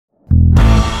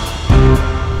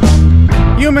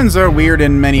Humans are weird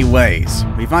in many ways.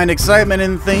 We find excitement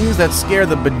in things that scare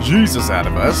the bejeezus out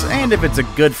of us, and if it's a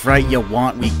good fright you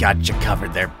want, we got you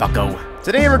covered there, bucko.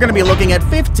 Today we're going to be looking at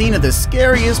 15 of the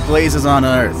scariest places on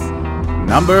Earth.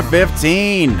 Number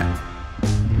 15.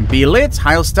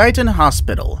 Beelitz-Heilstatten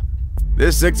Hospital.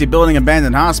 This 60-building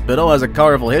abandoned hospital has a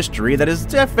colorful history that is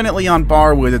definitely on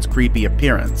par with its creepy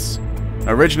appearance.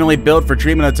 Originally built for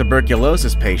treatment of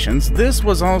tuberculosis patients, this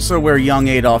was also where young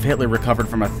Adolf Hitler recovered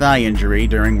from a thigh injury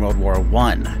during World War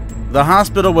I. The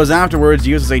hospital was afterwards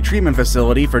used as a treatment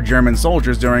facility for German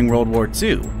soldiers during World War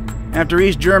II. After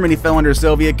East Germany fell under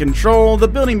Soviet control, the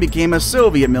building became a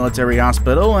Soviet military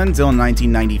hospital until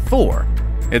 1994.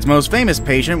 Its most famous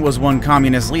patient was one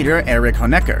communist leader, Erich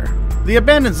Honecker. The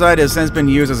abandoned site has since been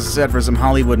used as a set for some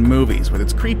Hollywood movies, with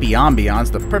its creepy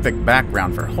ambiance the perfect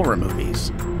background for horror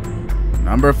movies.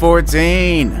 Number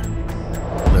 14.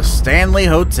 The Stanley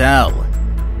Hotel.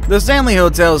 The Stanley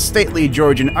Hotel's stately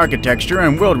Georgian architecture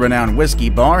and world-renowned whiskey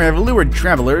bar have lured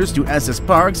travelers to Estes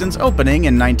Park since opening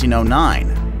in 1909.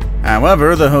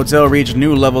 However, the hotel reached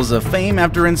new levels of fame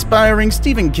after inspiring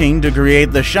Stephen King to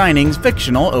create The Shining's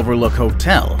fictional Overlook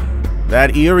Hotel.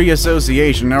 That eerie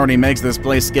association already makes this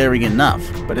place scary enough,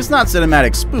 but it's not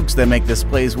cinematic spooks that make this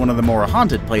place one of the more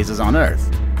haunted places on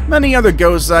Earth. Many other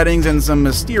ghost sightings and some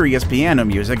mysterious piano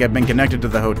music have been connected to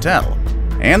the hotel,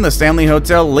 and the Stanley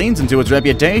Hotel leans into its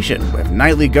reputation with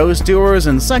nightly ghost tours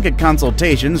and psychic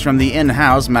consultations from the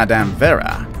in-house Madame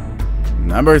Vera.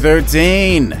 Number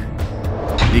 13.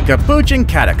 The Capuchin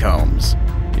Catacombs.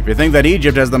 If you think that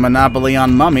Egypt has the monopoly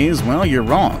on mummies, well, you're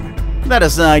wrong. That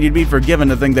aside, you'd be forgiven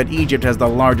to think that Egypt has the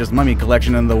largest mummy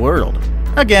collection in the world.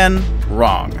 Again,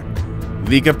 wrong.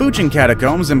 The Capuchin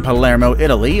Catacombs in Palermo,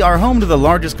 Italy are home to the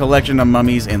largest collection of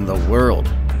mummies in the world.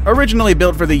 Originally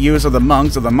built for the use of the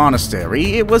monks of the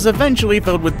monastery, it was eventually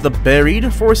filled with the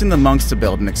buried, forcing the monks to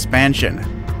build an expansion.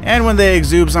 And when they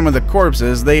exhumed some of the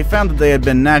corpses, they found that they had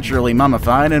been naturally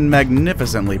mummified and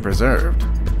magnificently preserved.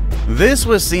 This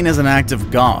was seen as an act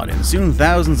of God, and soon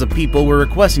thousands of people were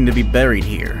requesting to be buried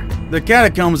here. The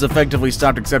catacombs effectively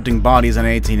stopped accepting bodies in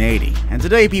 1880, and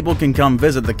today people can come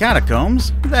visit the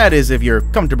catacombs, that is if you're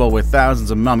comfortable with thousands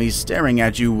of mummies staring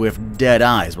at you with dead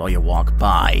eyes while you walk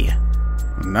by.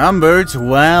 Number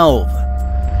 12.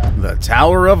 The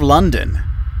Tower of London.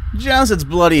 Just its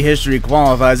bloody history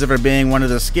qualifies it for being one of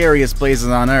the scariest places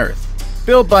on Earth.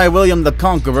 Built by William the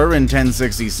Conqueror in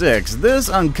 1066, this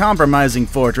uncompromising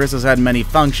fortress has had many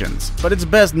functions, but it's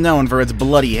best known for its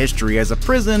bloody history as a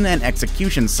prison and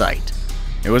execution site.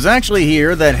 It was actually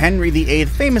here that Henry VIII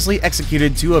famously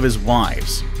executed two of his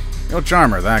wives. No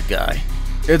charmer, that guy.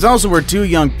 It's also where two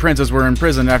young princes were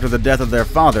imprisoned after the death of their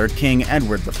father, King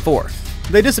Edward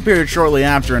IV. They disappeared shortly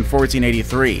after in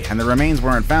 1483, and the remains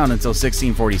weren't found until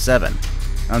 1647.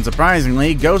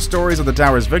 Unsurprisingly, ghost stories of the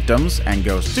tower's victims and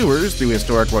ghost tours through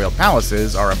historic royal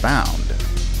palaces are abound.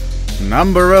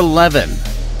 Number 11.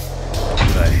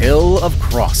 The Hill of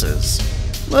Crosses.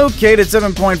 Located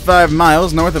 7.5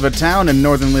 miles north of a town in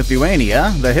northern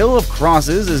Lithuania, the Hill of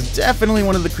Crosses is definitely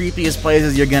one of the creepiest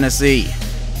places you're gonna see.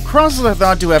 Crosses are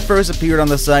thought to have first appeared on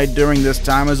the site during this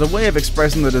time as a way of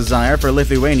expressing the desire for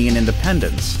Lithuanian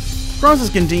independence. Crosses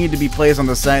continued to be placed on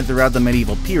the site throughout the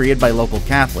medieval period by local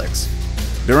Catholics.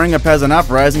 During a peasant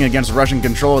uprising against Russian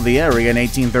control of the area in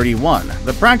 1831,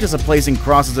 the practice of placing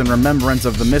crosses in remembrance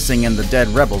of the missing and the dead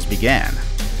rebels began.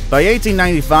 By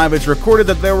 1895, it's recorded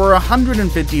that there were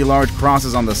 150 large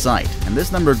crosses on the site, and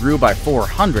this number grew by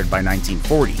 400 by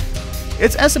 1940.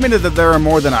 It's estimated that there are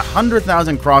more than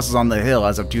 100,000 crosses on the hill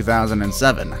as of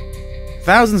 2007.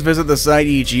 Thousands visit the site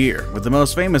each year, with the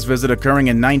most famous visit occurring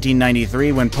in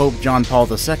 1993 when Pope John Paul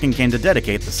II came to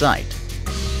dedicate the site.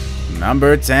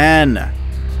 Number 10.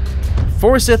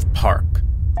 Forsyth Park.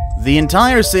 The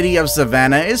entire city of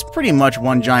Savannah is pretty much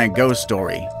one giant ghost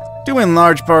story, due in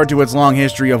large part to its long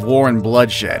history of war and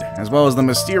bloodshed, as well as the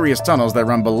mysterious tunnels that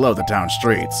run below the town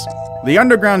streets. The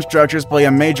underground structures play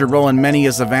a major role in many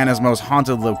of Savannah's most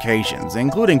haunted locations,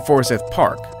 including Forsyth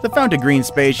Park, the fountain green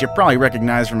space you probably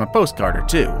recognize from a postcard or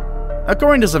two.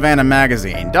 According to Savannah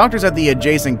magazine, doctors at the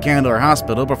adjacent Candler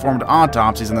Hospital performed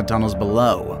autopsies in the tunnels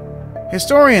below.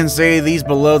 Historians say these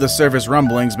below-the-surface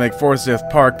rumblings make Forsyth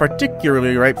Park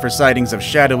particularly ripe for sightings of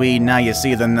shadowy,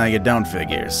 now-you-see-them, now-you-don't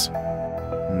figures.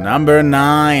 Number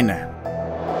 9.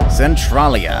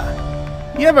 Centralia.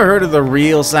 You ever heard of the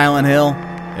real Silent Hill?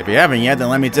 If you haven't yet, then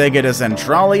let me take you to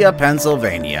Centralia,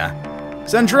 Pennsylvania.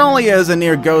 Centralia is a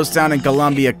near ghost town in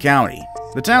Columbia County.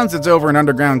 The town sits over an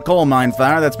underground coal mine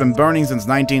fire that's been burning since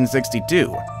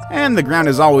 1962, and the ground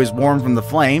is always warm from the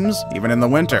flames, even in the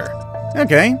winter.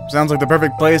 Okay, sounds like the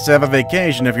perfect place to have a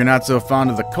vacation if you're not so fond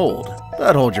of the cold.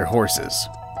 But hold your horses.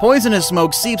 Poisonous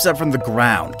smoke seeps up from the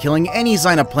ground, killing any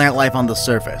sign of plant life on the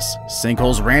surface.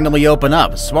 Sinkholes randomly open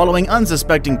up, swallowing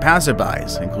unsuspecting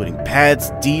passerbys, including pets,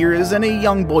 deers, and a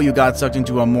young boy who got sucked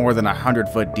into a more than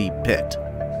 100-foot deep pit.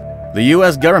 The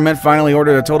US government finally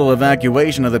ordered a total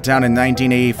evacuation of the town in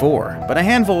 1984, but a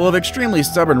handful of extremely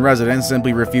stubborn residents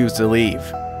simply refused to leave.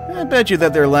 I bet you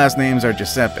that their last names are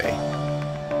Giuseppe.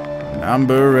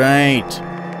 Number 8.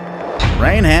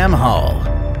 Raynham Hall.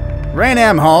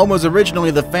 Raynham Hall was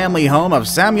originally the family home of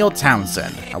Samuel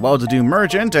Townsend, a well-to-do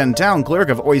merchant and town clerk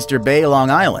of Oyster Bay, Long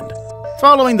Island.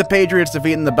 Following the Patriots'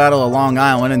 defeat in the Battle of Long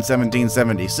Island in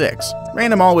 1776,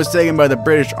 Raynham Hall was taken by the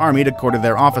British Army to quarter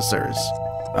their officers.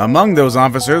 Among those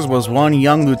officers was one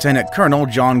young Lieutenant Colonel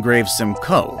John Graves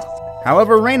Simcoe.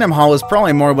 However, Raynham Hall is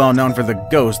probably more well known for the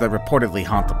ghosts that reportedly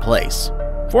haunt the place.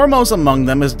 Foremost among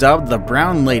them is dubbed the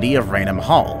Brown Lady of Raynham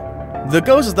Hall. The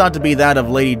ghost is thought to be that of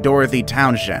Lady Dorothy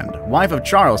Townshend, wife of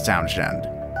Charles Townshend.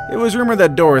 It was rumored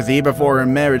that Dorothy, before her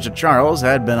marriage to Charles,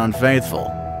 had been unfaithful.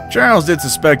 Charles did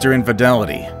suspect her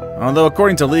infidelity. Although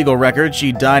according to legal records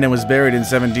she died and was buried in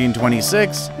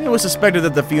 1726, it was suspected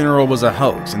that the funeral was a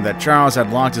hoax and that Charles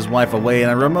had locked his wife away in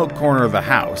a remote corner of the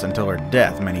house until her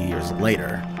death many years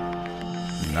later.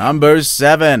 Number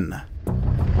 7.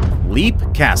 Leap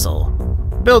Castle.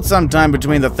 Built sometime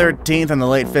between the 13th and the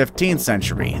late 15th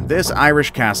century, this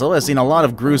Irish castle has seen a lot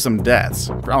of gruesome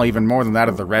deaths, probably even more than that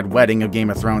of the Red Wedding of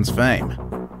Game of Thrones fame.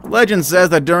 Legend says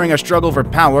that during a struggle for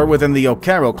power within the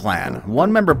O'Carroll clan,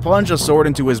 one member plunged a sword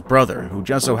into his brother, who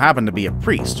just so happened to be a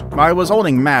priest, while he was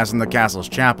holding mass in the castle's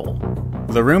chapel.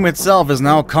 The room itself is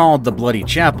now called the Bloody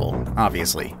Chapel,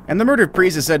 obviously, and the murdered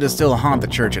priest is said to still haunt the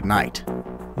church at night.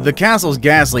 The castle's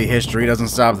ghastly history doesn't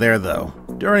stop there, though.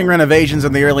 During renovations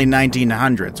in the early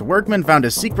 1900s, workmen found a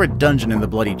secret dungeon in the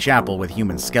Bloody Chapel with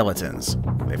human skeletons.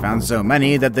 They found so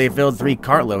many that they filled 3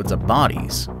 cartloads of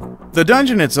bodies. The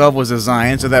dungeon itself was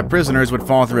designed so that prisoners would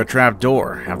fall through a trap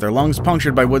door, have their lungs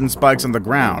punctured by wooden spikes on the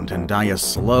ground, and die a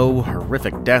slow,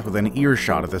 horrific death within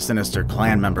earshot of the sinister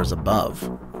clan members above.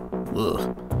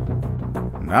 Ugh.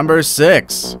 Number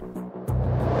 6.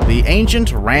 The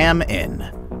Ancient Ram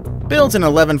Inn. Built in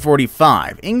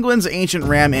 1145, England's Ancient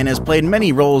Ram Inn has played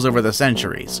many roles over the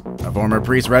centuries. A former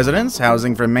priest's residence,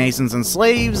 housing for masons and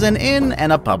slaves, an inn,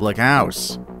 and a public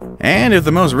house. And if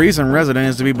the most recent resident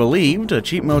is to be believed, a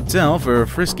cheap motel for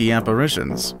frisky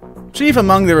apparitions. Chief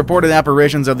among the reported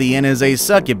apparitions of the inn is a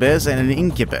succubus and an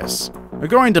incubus.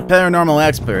 According to paranormal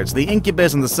experts, the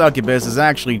incubus and the succubus is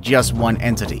actually just one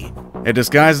entity. It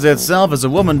disguises itself as a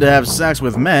woman to have sex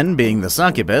with men, being the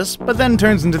succubus, but then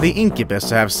turns into the incubus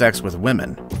to have sex with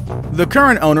women. The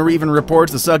current owner even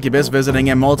reports the succubus visiting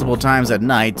him multiple times at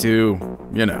night to,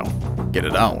 get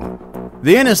it on.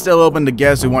 The inn is still open to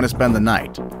guests who want to spend the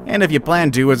night, and if you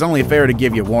plan to, it's only fair to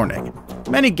give you warning.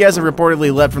 Many guests have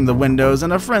reportedly leapt from the windows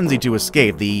in a frenzy to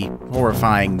escape the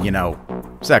horrifying,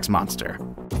 sex monster.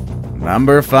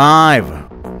 Number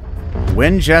 5.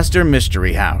 Winchester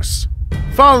Mystery House.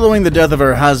 Following the death of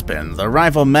her husband, the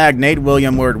rifle magnate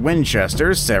William Wirt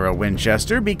Winchester, Sarah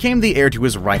Winchester, became the heir to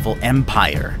his rifle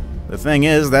empire. The thing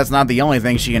is, that's not the only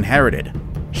thing she inherited.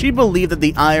 She believed that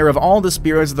the ire of all the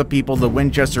spirits of the people the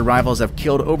Winchester rifles have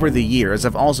killed over the years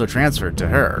have also transferred to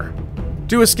her.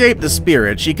 To escape the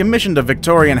spirit, she commissioned a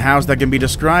Victorian house that can be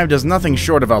described as nothing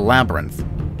short of a labyrinth.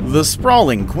 The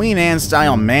sprawling Queen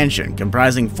Anne-style mansion,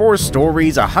 comprising 4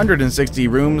 stories, 160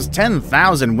 rooms,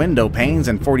 10,000 window panes,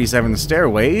 and 47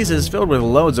 stairways, is filled with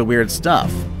loads of weird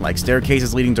stuff, like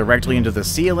staircases leading directly into the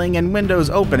ceiling and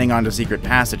windows opening onto secret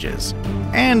passages.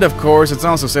 And of course, it's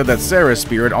also said that Sarah's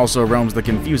spirit also roams the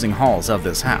confusing halls of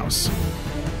this house.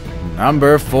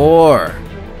 Number 4.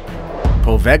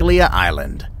 Poveglia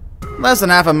Island. Less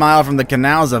than half a mile from the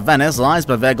canals of Venice lies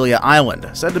Poveglia Island,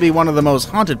 said to be one of the most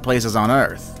haunted places on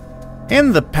Earth.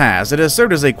 In the past, it has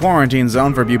served as a quarantine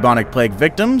zone for bubonic plague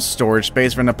victims, storage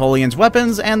space for Napoleon's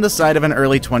weapons, and the site of an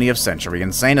early 20th century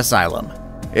insane asylum.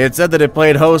 It's said that it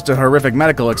played host to horrific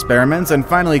medical experiments and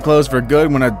finally closed for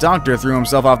good when a doctor threw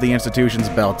himself off the institution's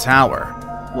bell tower.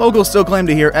 Locals still claim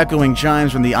to hear echoing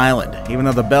chimes from the island, even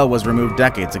though the bell was removed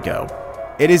decades ago.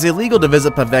 It is illegal to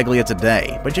visit Poveglia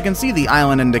today, but you can see the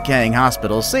island and decaying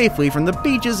hospital safely from the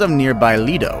beaches of nearby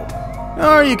Lido.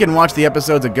 Or you can watch the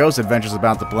episodes of Ghost Adventures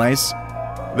about the place.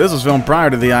 This was filmed prior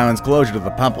to the island's closure to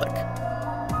the public.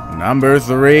 Number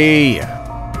 3.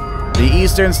 The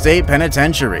Eastern State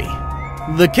Penitentiary.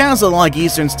 The castle-like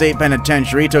Eastern State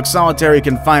Penitentiary took solitary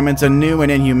confinement to new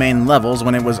and inhumane levels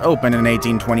when it was opened in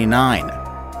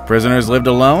 1829. Prisoners lived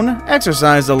alone,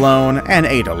 exercised alone, and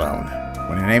ate alone.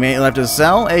 When an inmate left his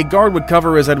cell, a guard would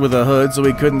cover his head with a hood so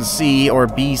he couldn't see or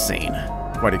be seen.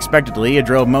 Quite expectedly, it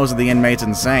drove most of the inmates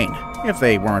insane, if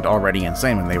they weren't already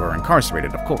insane when they were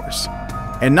incarcerated, of course.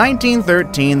 In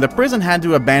 1913, the prison had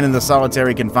to abandon the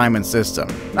solitary confinement system,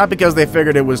 not because they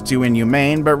figured it was too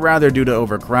inhumane, but rather due to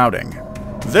overcrowding.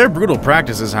 Their brutal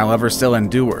practices, however, still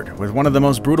endured, with one of the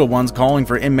most brutal ones calling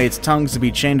for inmates' tongues to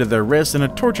be chained to their wrists in a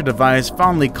torture device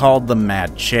fondly called the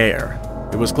Mad Chair.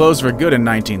 It was closed for good in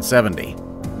 1970.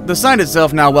 The site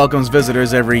itself now welcomes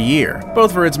visitors every year,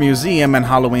 both for its museum and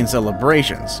Halloween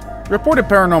celebrations. Reported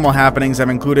paranormal happenings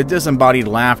have included disembodied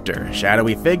laughter,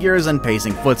 shadowy figures, and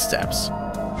pacing footsteps.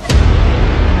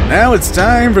 Now it's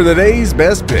time for the day's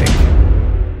best pick.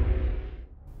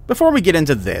 Before we get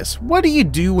into this, what do you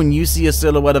do when you see a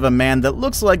silhouette of a man that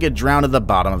looks like it drowned at the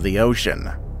bottom of the ocean?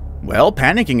 Well,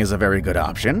 panicking is a very good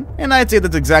option, and I'd say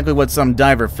that's exactly what some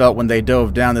diver felt when they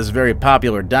dove down this very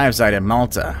popular dive site in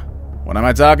Malta. What am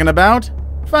I talking about?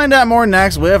 Find out more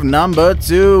next with number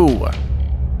 2.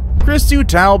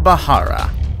 Crisutau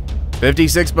Bahara.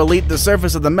 56 beneath the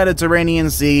surface of the Mediterranean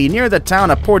Sea, near the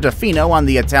town of Portofino on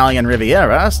the Italian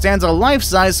Riviera, stands a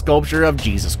life-size sculpture of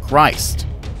Jesus Christ.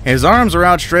 His arms are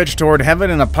outstretched toward heaven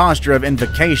in a posture of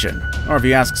invocation, or if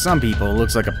you ask some people, it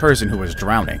looks like a person who is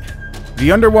drowning.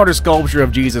 The underwater sculpture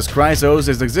of Jesus Christ owes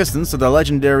its existence to the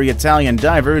legendary Italian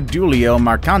diver Giulio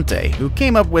Marcante, who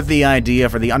came up with the idea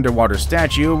for the underwater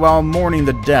statue while mourning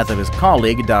the death of his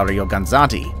colleague Dario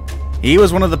Gonzatti. He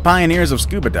was one of the pioneers of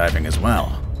scuba diving as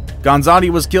well. Gonzatti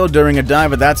was killed during a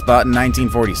dive at that spot in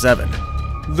 1947.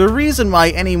 The reason why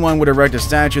anyone would erect a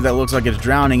statue that looks like it's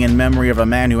drowning in memory of a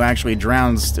man who actually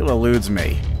drowned still eludes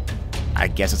me. I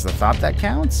guess it's the thought that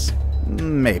counts?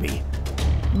 Maybe.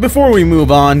 Before we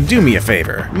move on, do me a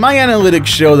favor. My analytics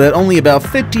show that only about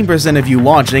 15% of you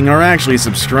watching are actually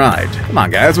subscribed. Come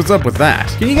on guys, what's up with that?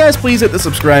 Can you guys please hit the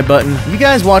subscribe button? You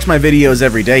guys watch my videos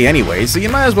every day anyway, so you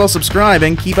might as well subscribe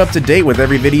and keep up to date with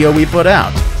every video we put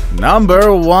out.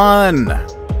 Number 1.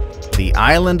 The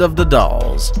Island of the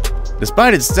Dolls.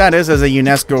 Despite its status as a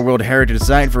UNESCO World Heritage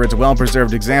Site for its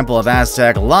well-preserved example of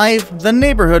Aztec life, the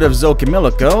neighborhood of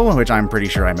Xochimilco, which I'm pretty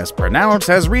sure I mispronounced,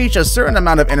 has reached a certain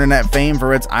amount of internet fame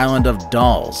for its Island of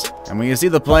Dolls. And when you see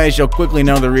the place, you'll quickly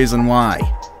know the reason why.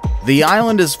 The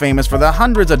island is famous for the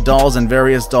hundreds of dolls and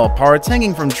various doll parts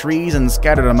hanging from trees and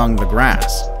scattered among the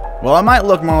grass. While it might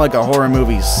look more like a horror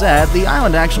movie set, the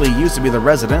island actually used to be the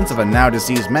residence of a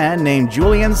now-deceased man named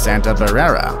Julian Santa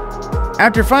Barrera.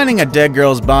 After finding a dead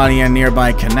girl's body in a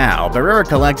nearby canal, Barrera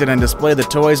collected and displayed the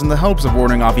toys in the hopes of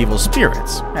warding off evil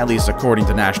spirits, at least according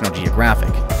to National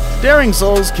Geographic. Daring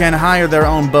souls can hire their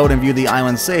own boat and view the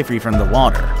island safely from the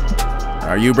water.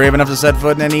 Are you brave enough to set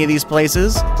foot in any of these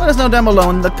places? Let us know down below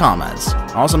in the comments.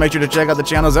 Also make sure to check out the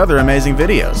channel's other amazing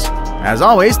videos. As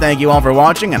always, thank you all for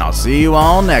watching, and I'll see you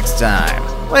all next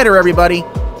time. Later, everybody!